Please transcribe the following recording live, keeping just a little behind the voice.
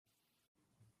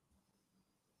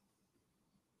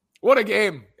What a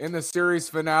game in the series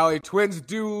finale. Twins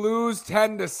do lose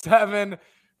 10-7.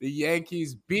 The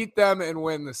Yankees beat them and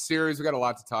win the series. We got a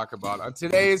lot to talk about on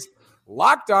today's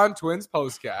Locked On Twins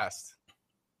postcast.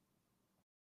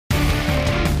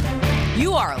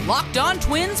 You are Locked On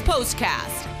Twins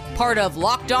postcast, part of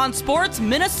Locked On Sports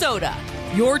Minnesota,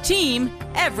 your team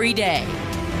every day.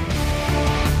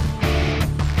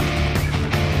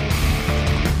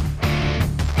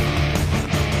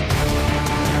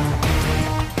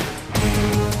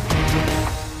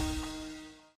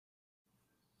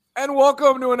 And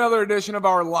welcome to another edition of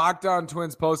our Locked On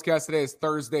Twins postcast. Today is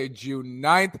Thursday, June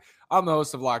 9th. I'm the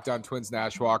host of Locked On Twins,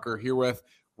 Nash Walker, here with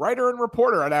writer and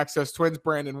reporter at Access Twins,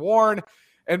 Brandon Warren.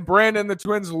 And Brandon, the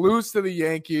Twins lose to the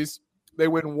Yankees. They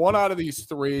win one out of these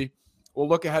three. We'll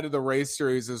look ahead to the Rays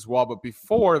series as well. But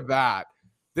before that,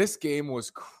 this game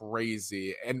was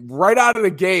crazy. And right out of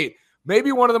the gate,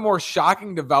 maybe one of the more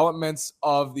shocking developments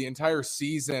of the entire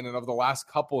season and of the last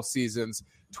couple seasons,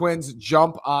 Twins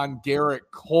jump on Gerrit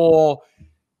Cole.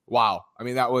 Wow. I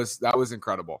mean, that was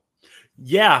incredible.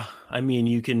 Yeah. I mean,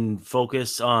 you can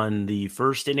focus on the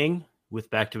first inning with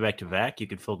back-to-back-to-back. You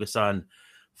can focus on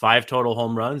 5 total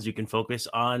home runs. You can focus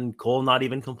on Cole not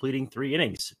even completing 3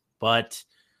 innings. But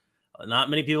not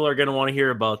many people are going to want to hear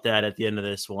about that at the end of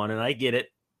this one, and I get it.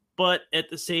 But at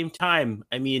the same time,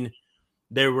 I mean,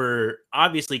 there were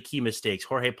obviously key mistakes.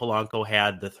 Jorge Polanco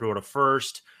had the throw to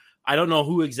first. I don't know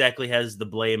who exactly has the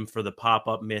blame for the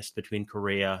pop-up miss between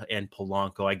Correa and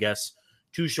Polanco. I guess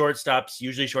 2 shortstops.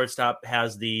 Usually shortstop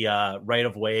has the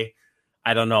right-of-way.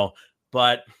 I don't know.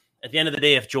 But at the end of the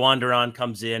day, if Jhoan Duran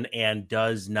comes in and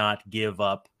does not give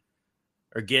up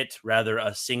or get rather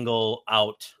a single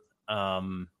out,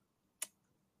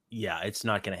 it's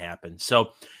not going to happen.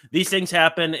 So these things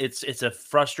happen. It's a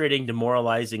frustrating,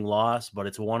 demoralizing loss, but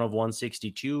it's 1 of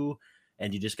 162,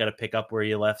 and you just got to pick up where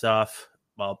you left off.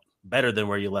 Well, better than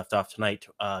where you left off tonight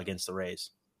against the Rays.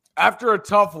 After a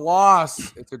tough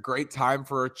loss, it's a great time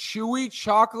for a chewy,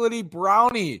 chocolatey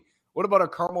brownie. What about a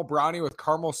caramel brownie with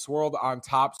caramel swirled on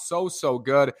top? So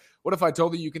good. What if I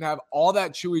told you can have all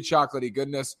that chewy, chocolatey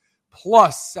goodness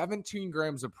plus 17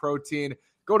 grams of protein?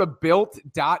 Go to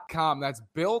Built.com. That's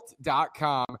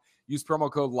Built.com. Use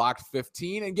promo code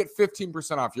LOCKED15 and get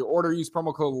 15% off your order. Use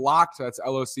promo code LOCKED, that's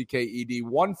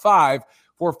LOCKED15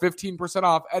 for 15%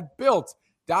 off at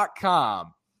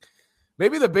Built.com.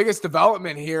 Maybe the biggest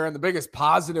development here and the biggest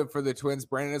positive for the Twins,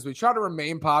 Brandon, as we try to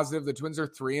remain positive. The Twins are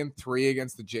 3-3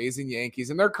 against the Jays and Yankees.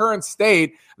 In their current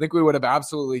state, I think we would have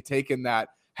absolutely taken that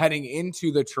heading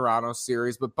into the Toronto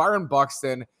series. But Byron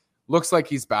Buxton looks like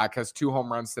he's back, has 2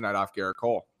 home runs tonight off Gerrit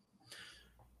Cole.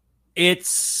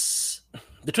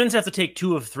 The Twins have to take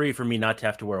 2 of 3 for me not to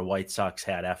have to wear a White Sox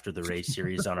hat after the Rays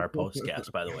series on our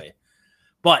postcast, by the way.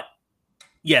 But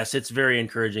yes, it's very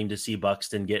encouraging to see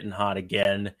Buxton getting hot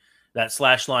again. That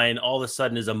slash line all of a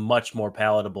sudden is a much more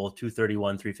palatable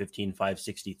 231, 315,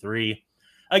 563.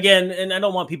 Again, and I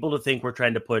don't want people to think we're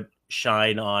trying to put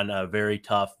shine on a very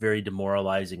tough, very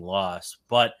demoralizing loss,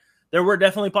 but there were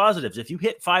definitely positives. If you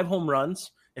hit 5 home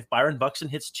runs, if Byron Buxton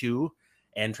hits 2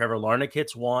 and Trevor Larnach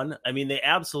hits 1, I mean, they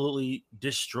absolutely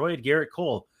destroyed Gerrit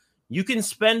Cole. You can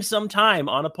spend some time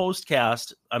on a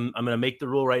postcast. I'm going to make the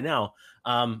rule right now,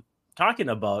 talking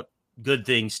about good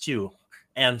things too.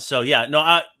 And so,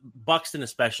 Buxton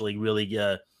especially really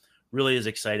is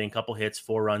exciting. Couple hits,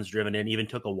 4 runs driven in, even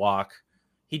took a walk.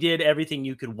 He did everything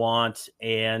you could want,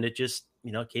 and it just,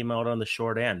 came out on the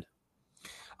short end.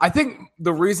 I think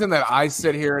the reason that I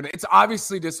sit here, and it's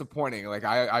obviously disappointing. Like,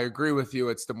 I agree with you.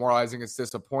 It's demoralizing. It's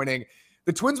disappointing.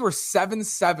 The Twins were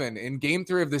 7-7 in game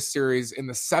 3 of this series in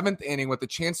the 7th inning with the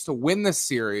chance to win the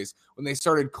series when they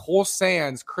started Cole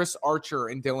Sands, Chris Archer,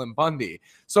 and Dylan Bundy.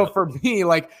 So for me,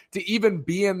 like, to even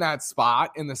be in that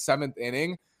spot in the 7th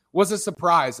inning was a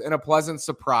surprise and a pleasant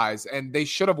surprise. And they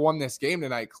should have won this game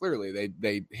tonight. Clearly,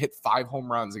 they hit 5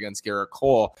 home runs against Gerrit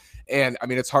Cole. And I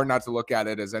mean, it's hard not to look at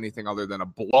it as anything other than a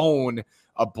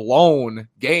blown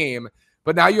game.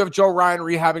 But now you have Joe Ryan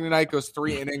rehabbing tonight, goes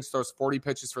 3 innings, throws 40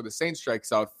 pitches for the Saints,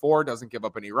 strikes out 4, doesn't give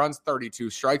up any runs, 32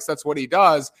 strikes. That's what he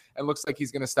does, and looks like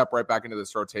he's going to step right back into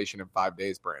this rotation in 5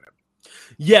 days, Brandon.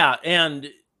 Yeah, and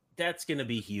that's going to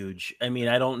be huge. I mean,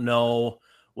 I don't know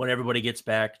when everybody gets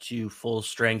back to full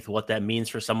strength what that means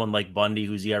for someone like Bundy,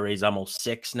 whose ERA is almost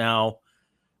 6 now.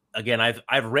 Again,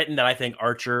 I've written that I think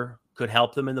Archer could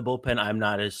help them in the bullpen. I'm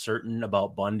not as certain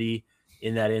about Bundy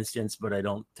in that instance, but I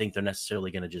don't think they're necessarily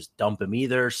going to just dump him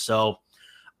either. So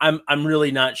I'm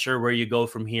really not sure where you go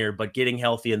from here, but getting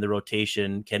healthy in the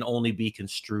rotation can only be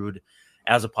construed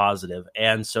as a positive.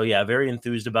 And so, yeah, very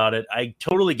enthused about it. I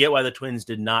totally get why the Twins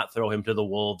did not throw him to the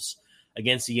Wolves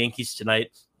against the Yankees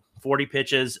tonight. 40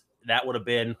 pitches, that would have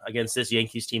been against this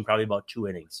Yankees team probably about 2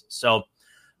 innings. So,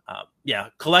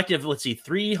 collective, let's see,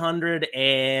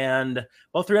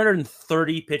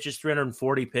 330 pitches,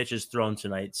 340 pitches thrown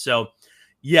tonight. So,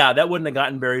 yeah, that wouldn't have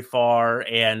gotten very far,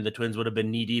 and the Twins would have been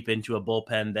knee-deep into a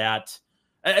bullpen that –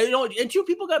 and 2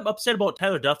 people got upset about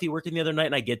Tyler Duffy working the other night,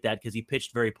 and I get that because he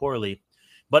pitched very poorly.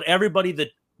 But everybody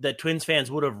that Twins fans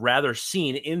would have rather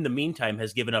seen in the meantime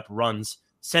has given up runs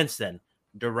since then.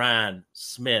 Duran,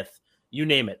 Smith, you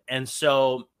name it. And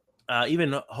so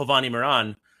even Jovani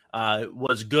Moran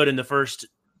was good in the first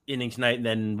inning tonight and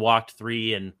then walked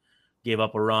 3 and gave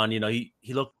up a run.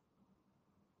 He looked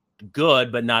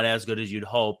good, but not as good as you'd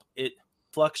hope. It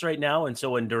flux right now, and so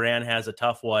when Duran has a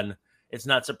tough one, it's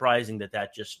not surprising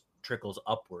that just trickles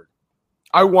upward.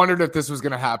 I wondered if this was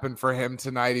going to happen for him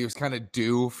tonight. He was kind of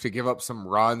due to give up some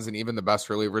runs, and even the best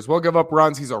relievers will give up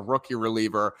runs. He's a rookie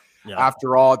reliever. Yeah.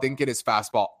 After all, didn't get his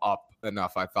fastball up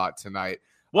enough, I thought, tonight.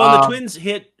 Well, the Twins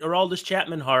hit Aroldis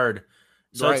Chapman hard,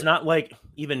 so It's not like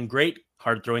even great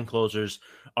hard-throwing closers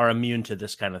are immune to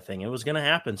this kind of thing. It was going to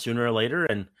happen sooner or later,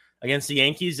 and against the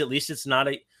Yankees, at least it's not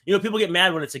people get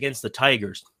mad when it's against the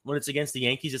Tigers. When it's against the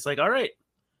Yankees, it's like, all right,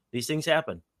 these things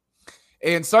happen.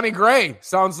 And Sonny Gray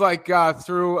sounds like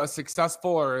through a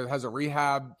successful or has a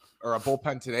rehab or a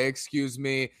bullpen today, excuse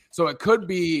me. So it could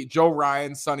be Joe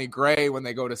Ryan, Sonny Gray when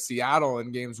they go to Seattle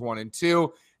in games 1 and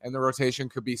 2, and the rotation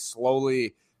could be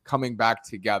slowly coming back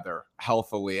together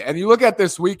healthily. And you look at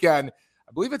this weekend,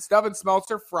 I believe it's Devin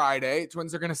Smeltzer Friday.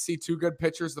 Twins are going to see 2 good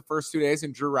pitchers the first 2 days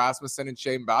in Drew Rasmussen and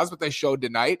Shane Baz, but they showed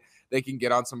tonight they can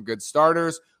get on some good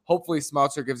starters. Hopefully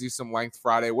Smeltzer gives you some length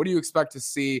Friday. What do you expect to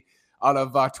see out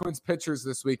of Twins pitchers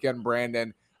this weekend,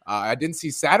 Brandon? I didn't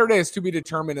see Saturday is to be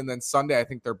determined, and then Sunday I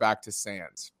think they're back to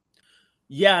Sands.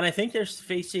 Yeah, and I think they're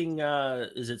facing,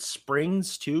 is it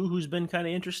Springs too, who's been kind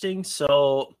of interesting.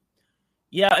 So,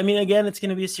 yeah, I mean, again, it's going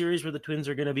to be a series where the Twins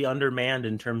are going to be undermanned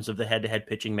in terms of the head-to-head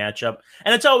pitching matchup.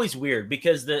 And it's always weird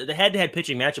because the head-to-head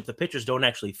pitching matchup, the pitchers don't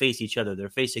actually face each other. They're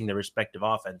facing their respective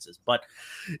offenses. But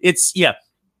it's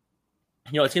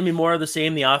going to be more of the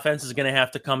same. The offense is going to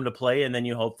have to come to play, and then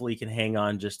you hopefully can hang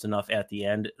on just enough at the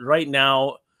end. Right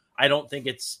now, I don't think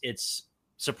it's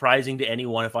surprising to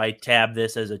anyone if I tab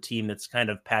this as a team that's kind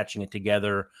of patching it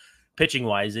together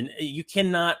pitching-wise. And you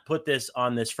cannot put this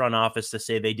on this front office to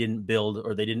say they didn't build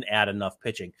or they didn't add enough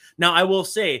pitching. Now, I will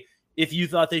say, if you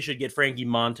thought they should get Frankie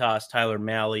Montas, Tyler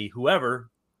Mahle, whoever,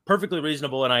 perfectly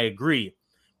reasonable, and I agree.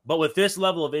 But with this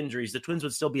level of injuries, the Twins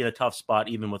would still be in a tough spot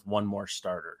even with one more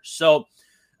starter. So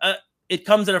it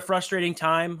comes at a frustrating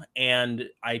time, and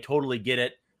I totally get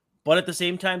it. But at the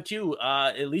same time, too,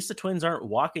 at least the Twins aren't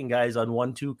walking guys on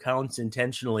 1-2 counts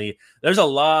intentionally. There's a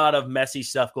lot of messy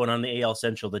stuff going on in the AL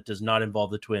Central that does not involve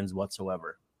the Twins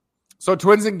whatsoever. So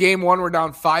Twins in game 1 were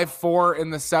down 5-4 in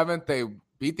the 7th. They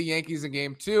beat the Yankees in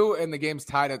game 2, and the game's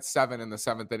tied at 7 in the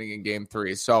 7th inning in game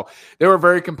 3. So they were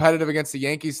very competitive against the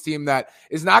Yankees team that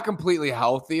is not completely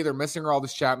healthy. They're missing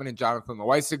Aroldis Chapman and Jonathan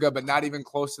Loaisiga, but not even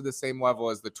close to the same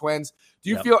level as the Twins. Do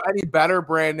you feel any better,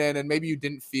 Brandon? And maybe you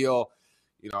didn't feel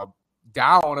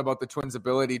down about the Twins'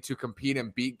 ability to compete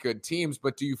and beat good teams,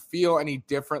 but do you feel any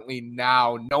differently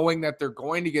now, knowing that they're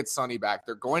going to get Sonny back,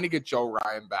 they're going to get Joe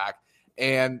Ryan back,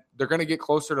 and they're going to get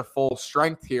closer to full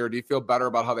strength here? Do you feel better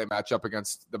about how they match up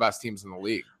against the best teams in the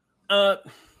league? To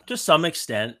some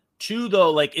extent. Too,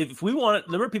 though, like if we want,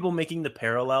 there were people making the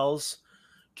parallels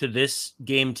to this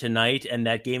game tonight and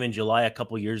that game in July a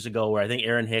couple years ago where I think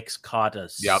Aaron Hicks caught a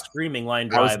screaming line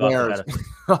drive.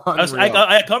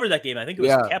 I covered that game. I think it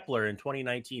was Kepler in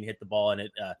 2019 hit the ball, and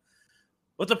it.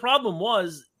 But the problem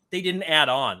was they didn't add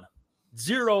on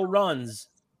 0 runs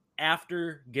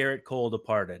after Garrett Cole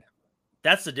departed.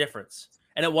 That's the difference.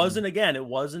 And it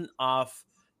wasn't off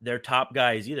their top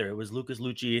guys either. It was Lucas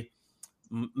Lucci,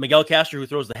 Miguel Castro, who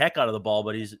throws the heck out of the ball,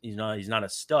 but he's not a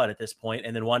stud at this point.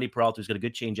 And then Wandy Peralta, who's got a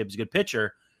good changeup, he's a good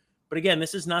pitcher. But again,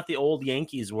 this is not the old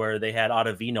Yankees where they had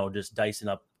Ottavino just dicing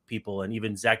up people, and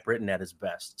even Zach Britton at his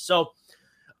best. So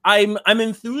I'm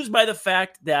enthused by the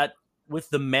fact that with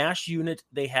the MASH unit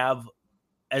they have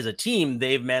as a team,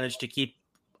 they've managed to keep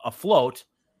afloat.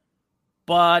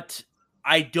 But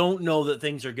I don't know that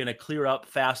things are going to clear up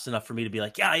fast enough for me to be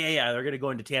like, yeah, they're going to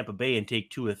go into Tampa Bay and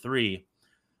take 2 or 3.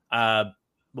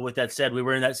 But with that said, we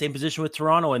were in that same position with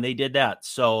Toronto, and they did that.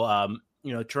 So,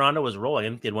 Toronto was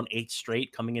rolling. They'd won 8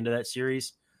 straight coming into that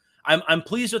series. I'm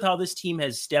pleased with how this team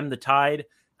has stemmed the tide,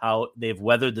 how they've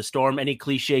weathered the storm, any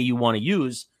cliche you want to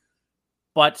use.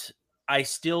 But I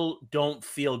still don't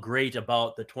feel great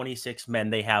about the 26 men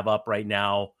they have up right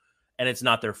now, and it's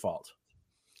not their fault.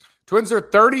 Twins are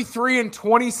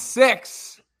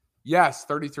 33-26. Yes,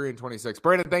 33-26.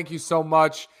 Brandon, thank you so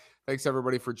much. Thanks,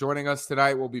 everybody, for joining us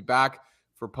tonight. We'll be back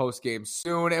for post-game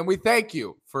soon. And we thank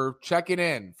you for checking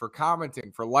in, for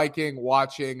commenting, for liking,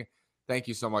 watching. Thank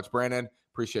you so much, Brandon.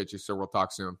 Appreciate you, sir. We'll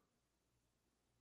talk soon.